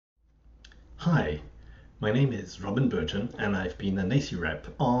Hi, my name is Robin Berjon and I've been an AC rep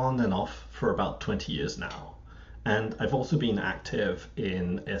on and off for about 20 years now. And I've also been active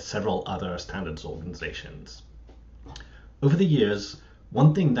in several other standards organizations. Over the years,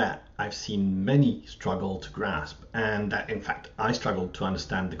 one thing that I've seen many struggle to grasp, and that in fact I struggled to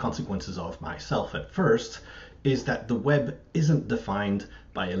understand the consequences of myself at first, is that the web isn't defined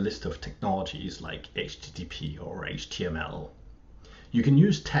by a list of technologies like HTTP or HTML. You can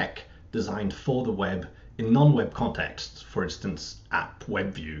use tech designed for the web in non-web contexts, for instance, app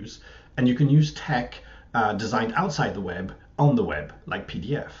web views, and you can use tech designed outside the web on the web, like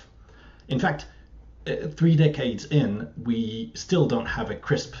PDF. In fact, 3 decades in, we still don't have a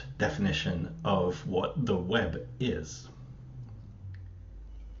crisp definition of what the web is.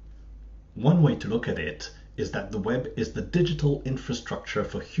 One way to look at it is that the web is the digital infrastructure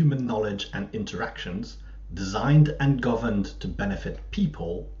for human knowledge and interactions, designed and governed to benefit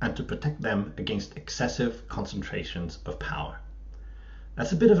people and to protect them against excessive concentrations of power.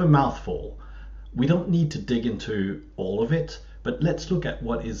 That's a bit of a mouthful. We don't need to dig into all of it, but let's look at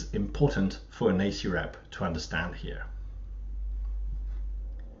what is important for an AC rep to understand here.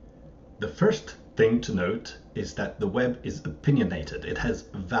 The first thing to note is that the web is opinionated. It has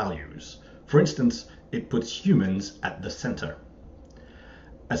values. For instance, it puts humans at the center.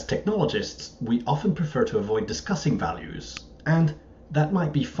 As technologists, we often prefer to avoid discussing values, and that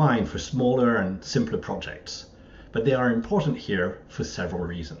might be fine for smaller and simpler projects, but they are important here for several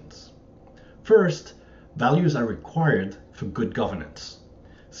reasons. First, values are required for good governance.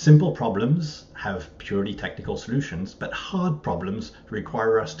 Simple problems have purely technical solutions, but hard problems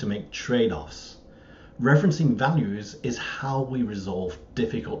require us to make trade-offs. Referencing values is how we resolve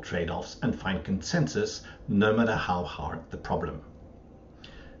difficult trade-offs and find consensus, no matter how hard the problem.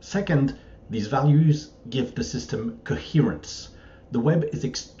 Second, these values give the system coherence. The web is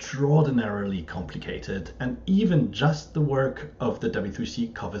extraordinarily complicated, and even just the work of the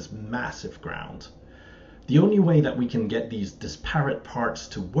W3C covers massive ground. The only way that we can get these disparate parts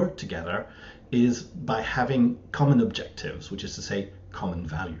to work together is by having common objectives, which is to say, common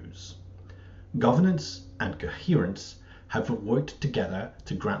values. Governance and coherence have worked together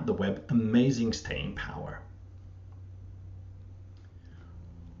to grant the web amazing staying power.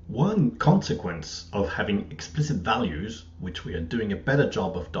 One consequence of having explicit values, which we are doing a better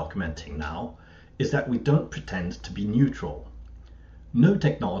job of documenting now, is that we don't pretend to be neutral. No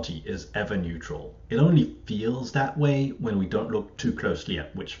technology is ever neutral. It only feels that way when we don't look too closely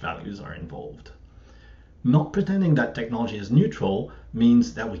at which values are involved. Not pretending that technology is neutral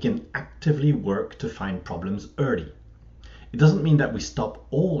means that we can actively work to find problems early. It doesn't mean that we stop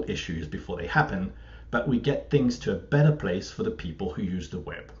all issues before they happen, but we get things to a better place for the people who use the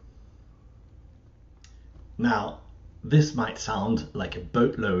web. Now, this might sound like a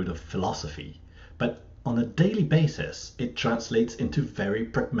boatload of philosophy, but on a daily basis, it translates into very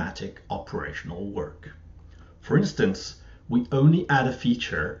pragmatic operational work. For instance, we only add a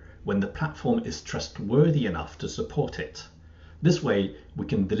feature when the platform is trustworthy enough to support it. This way, we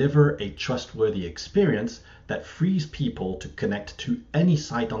can deliver a trustworthy experience that frees people to connect to any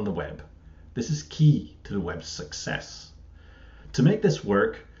site on the web. This is key to the web's success. To make this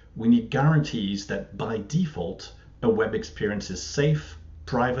work, we need guarantees that by default, a web experience is safe,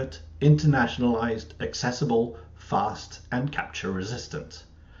 private, internationalized, accessible, fast, and capture resistant.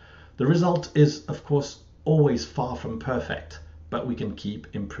 The result is, of course, always far from perfect, but we can keep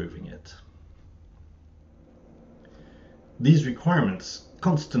improving it. These requirements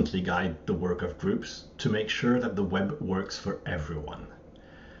constantly guide the work of groups to make sure that the web works for everyone.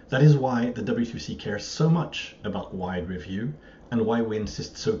 That is why the W3C cares so much about wide review and why we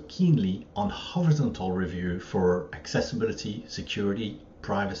insist so keenly on horizontal review for accessibility, security,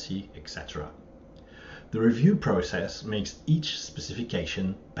 privacy, etc. The review process makes each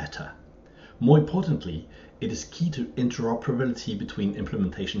specification better. More importantly, it is key to interoperability between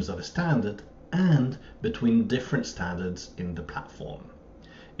implementations of a standard and between different standards in the platform.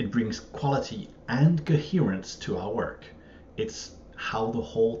 It brings quality and coherence to our work. It's how the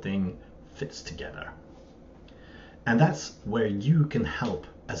whole thing fits together. And that's where you can help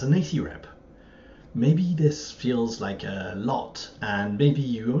as an AC rep. Maybe this feels like a lot, and maybe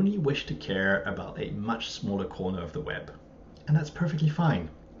you only wish to care about a much smaller corner of the web. And that's perfectly fine.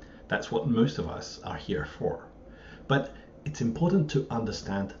 That's what most of us are here for. But it's important to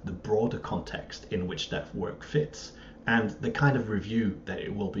understand the broader context in which that work fits and the kind of review that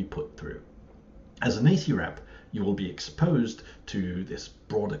it will be put through. As an AC rep, you will be exposed to this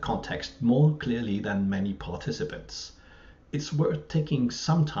broader context more clearly than many participants. It's worth taking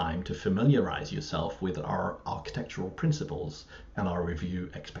some time to familiarize yourself with our architectural principles and our review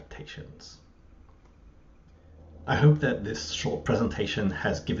expectations. I hope that this short presentation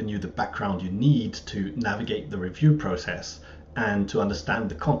has given you the background you need to navigate the review process and to understand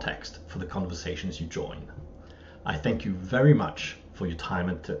the context for the conversations you join. I thank you very much for your time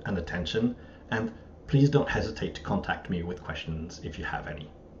and attention, and please don't hesitate to contact me with questions if you have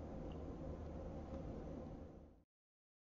any.